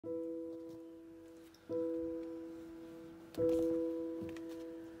Hello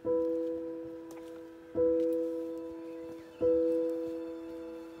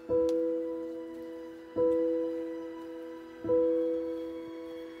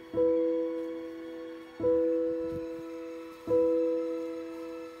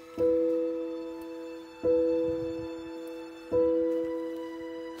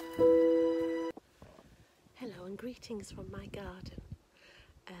and greetings from my garden.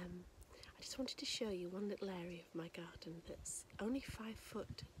 I just wanted to show you one little area of my garden that's only 5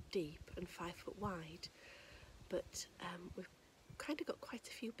 foot deep and 5 foot wide, but we've kind of got quite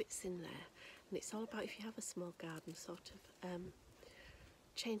a few bits in there, and it's all about, if you have a small garden, sort of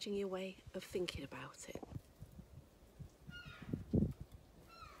changing your way of thinking about it.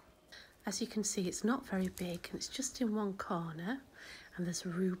 As you can see, it's not very big and it's just in one corner, and there's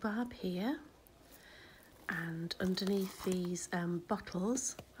rhubarb here. And underneath these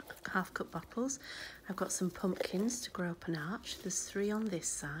bottles, half-cup bottles, I've got some pumpkins to grow up an arch. There's 3 on this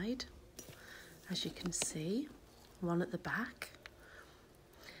side, as you can see, 1 at the back.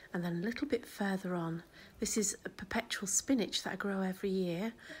 And then a little bit further on, this is a perpetual spinach that I grow every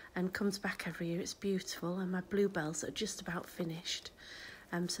year and comes back every year. It's beautiful, and my bluebells are just about finished.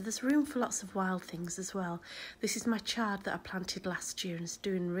 So there's room for lots of wild things as well. This is my chard that I planted last year and it's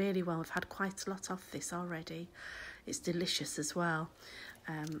doing really well. I've had quite a lot off this already. It's delicious as well,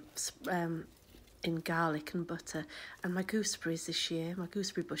 in garlic and butter. And my gooseberries this year, my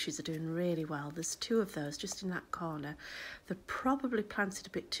gooseberry bushes are doing really well. There's 2 of those just in that corner. They're probably planted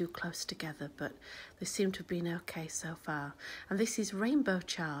a bit too close together, but they seem to have been okay so far. And this is rainbow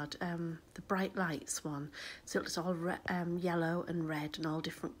chard, the bright lights one. So it's all yellow and red and all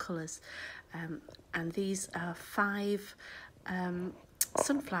different colours. And these are 5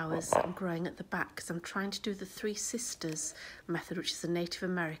 sunflowers I'm growing at the back, because I'm trying to do the 3 sisters method, which is the Native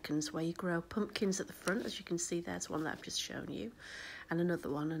Americans, where you grow pumpkins at the front. As you can see, there's one that I've just shown you, and another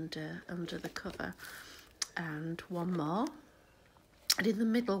one under the cover, and 1 more. And in the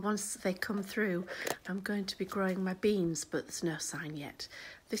middle, once they come through, I'm going to be growing my beans, but there's no sign yet.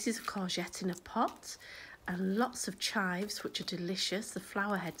 This is a courgette in a pot, and lots of chives, which are delicious. The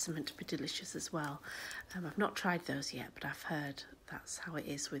flower heads are meant to be delicious as well. I've not tried those yet, but I've heard that's how it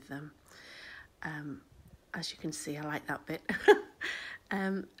is with them. As you can see, I like that bit.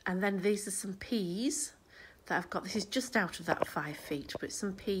 And then these are some peas that I've got. This is just out of that 5 feet, but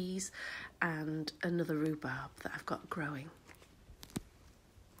some peas and another rhubarb that I've got growing.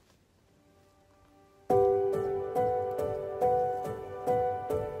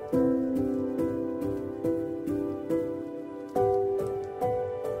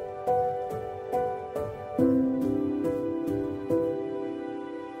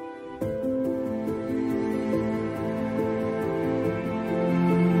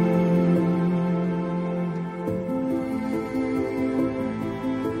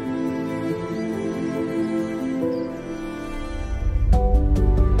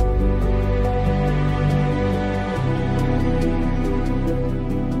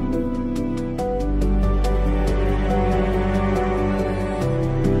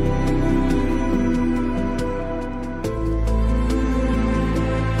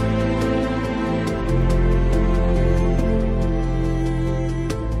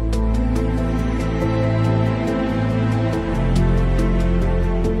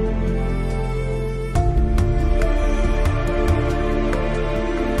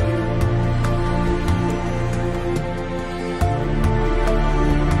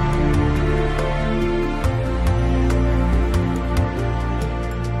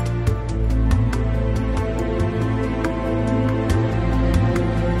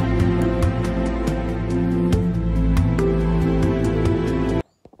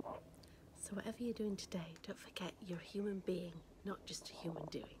 Whatever you're doing today, don't forget you're a human being, not just a human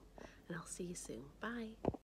doing. And I'll see you soon. Bye.